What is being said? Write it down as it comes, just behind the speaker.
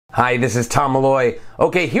Hi, this is Tom Malloy.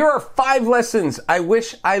 Okay, here are 5 lessons I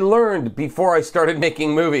wish I learned before I started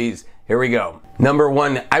making movies. Here we go. Number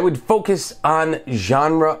 1, I would focus on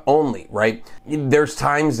genre only, right? There's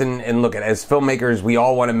times, and look, as filmmakers, we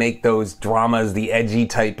all want to make those dramas, the edgy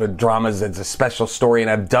type of dramas that's a special story,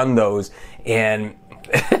 and I've done those, and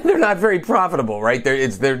they're not very profitable, right?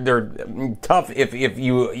 They're tough if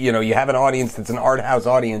you have an audience that's an art house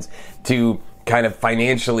audience to kind of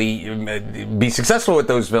financially be successful with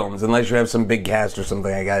those films, unless you have some big cast or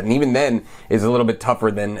something like that. And even then is a little bit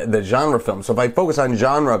tougher than the genre film. So if I focus on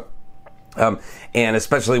genre, and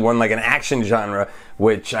especially one like an action genre,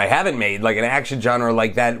 which I haven't made, like an action genre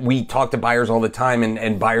like that, we talk to buyers all the time,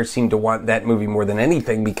 and buyers seem to want that movie more than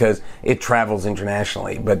anything because it travels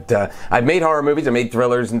internationally. But I've made horror movies, I made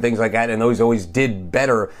thrillers and things like that, and those always did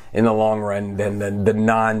better in the long run than the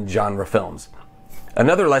non-genre films.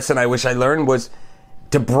 Another lesson I wish I learned was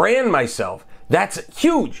to brand myself. That's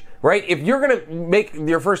huge, right? If you're going to make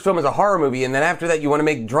your first film as a horror movie and then after that you want to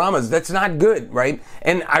make dramas, that's not good, right?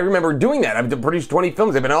 And I remember doing that. I've produced 20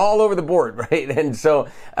 films. I've been all over the board, right? And so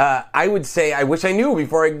I would say I wish I knew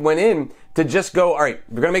before I went in to just go, all right,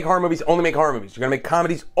 if you're going to make horror movies, only make horror movies. You're going to make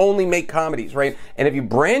comedies, only make comedies, right? And if you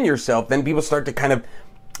brand yourself, then people start to kind of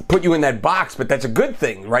put you in that box, but that's a good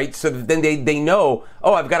thing, right? So that then they know,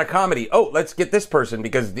 oh, I've got a comedy. Oh, let's get this person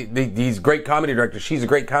because he's a great comedy director. She's a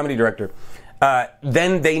great comedy director.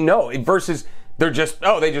 Then they know versus they just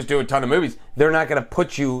do a ton of movies. They're not going to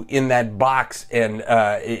put you in that box and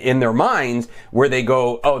in their minds where they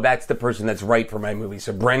go, oh, that's the person that's right for my movie.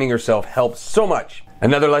 So branding yourself helps so much.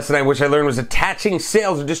 Another lesson I wish I learned was attaching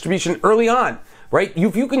sales and distribution early on. Right?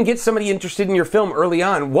 If you can get somebody interested in your film early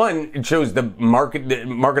on, 1, it shows the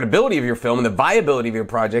marketability of your film and the viability of your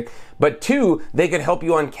project, but 2, they could help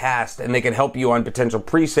you on cast and they could help you on potential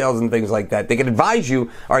pre-sales and things like that. They can advise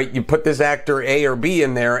you, all right, you put this actor A or B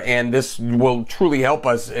in there and this will truly help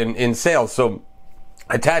us in sales. So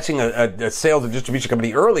attaching a sales and distribution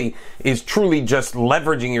company early is truly just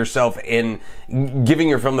leveraging yourself and giving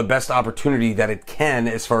your film the best opportunity that it can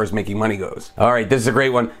as far as making money goes. All right, this is a great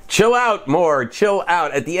one. Chill out more. Chill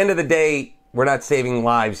out. At the end of the day, we're not saving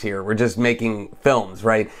lives here. We're just making films,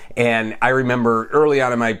 right? And I remember early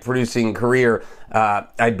on in my producing career,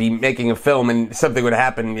 I'd be making a film and something would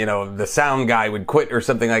happen, the sound guy would quit or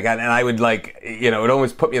something like that. And I would it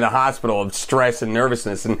almost put me in the hospital of stress and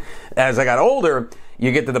nervousness. And as I got older,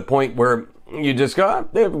 you get to the point where you just go,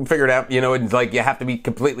 figure it out. It's like you have to be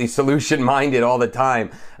completely solution-minded all the time.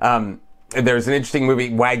 There's an interesting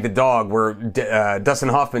movie, Wag the Dog, where Dustin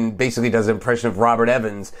Hoffman basically does an impression of Robert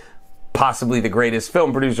Evans, possibly the greatest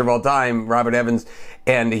film producer of all time, Robert Evans,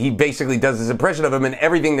 and he basically does this impression of him, and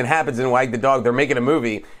everything that happens in Wag the Dog, they're making a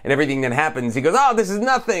movie, and everything that happens, he goes, oh, this is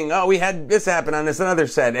nothing, oh, we had this happen on this another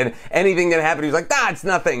set, and anything that happened, he's like, it's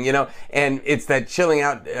nothing, and it's that chilling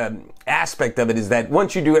out aspect of it is that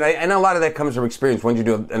once you do it, and a lot of that comes from experience, once you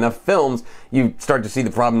do enough films, you start to see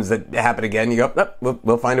the problems that happen again, you go,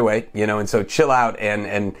 we'll find a way, and so chill out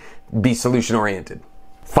and be solution-oriented.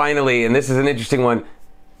 Finally, and this is an interesting one,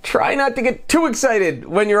 try not to get too excited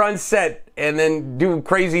when you're on set and then do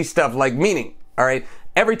crazy stuff like meaning. All right.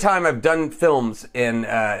 Every time I've done films and,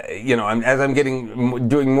 as I'm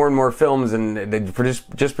doing more and more films and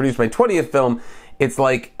just produced my 20th film, it's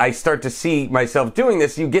like I start to see myself doing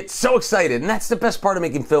this. You get so excited. And that's the best part of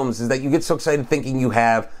making films is that you get so excited thinking you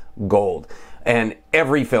have gold. And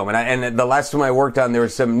every film, and the last film I worked on, there were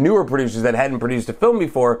some newer producers that hadn't produced a film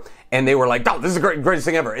before, and they were like, "Oh, this is the greatest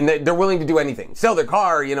thing ever!" And they're willing to do anything, sell their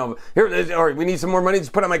car, here, or we need some more money,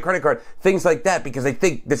 just put on my credit card, things like that, because I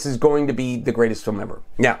think this is going to be the greatest film ever.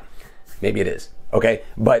 Now, maybe it is, okay,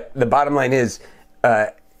 but the bottom line is,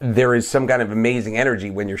 there is some kind of amazing energy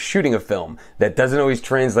when you're shooting a film that doesn't always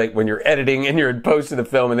translate when you're editing and you're in post to the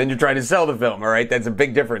film and then you're trying to sell the film, all right? That's a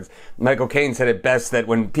big difference. Michael Caine said it best that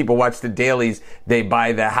when people watch the dailies, they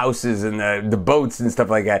buy the houses and the boats and stuff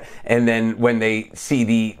like that. And then when they see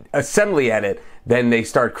the assembly edit, then they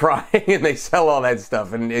start crying and they sell all that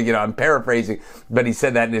stuff. And, I'm paraphrasing, but he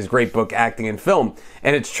said that in his great book, Acting in Film.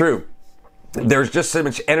 And it's true. There's just so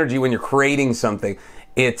much energy when you're creating something.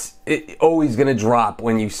 It's always going to drop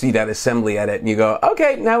when you see that assembly edit and you go,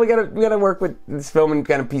 okay, now we gotta work with this film and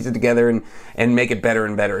kind of piece it together and make it better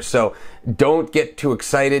and better. So don't get too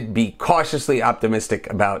excited. Be cautiously optimistic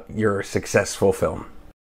about your successful film.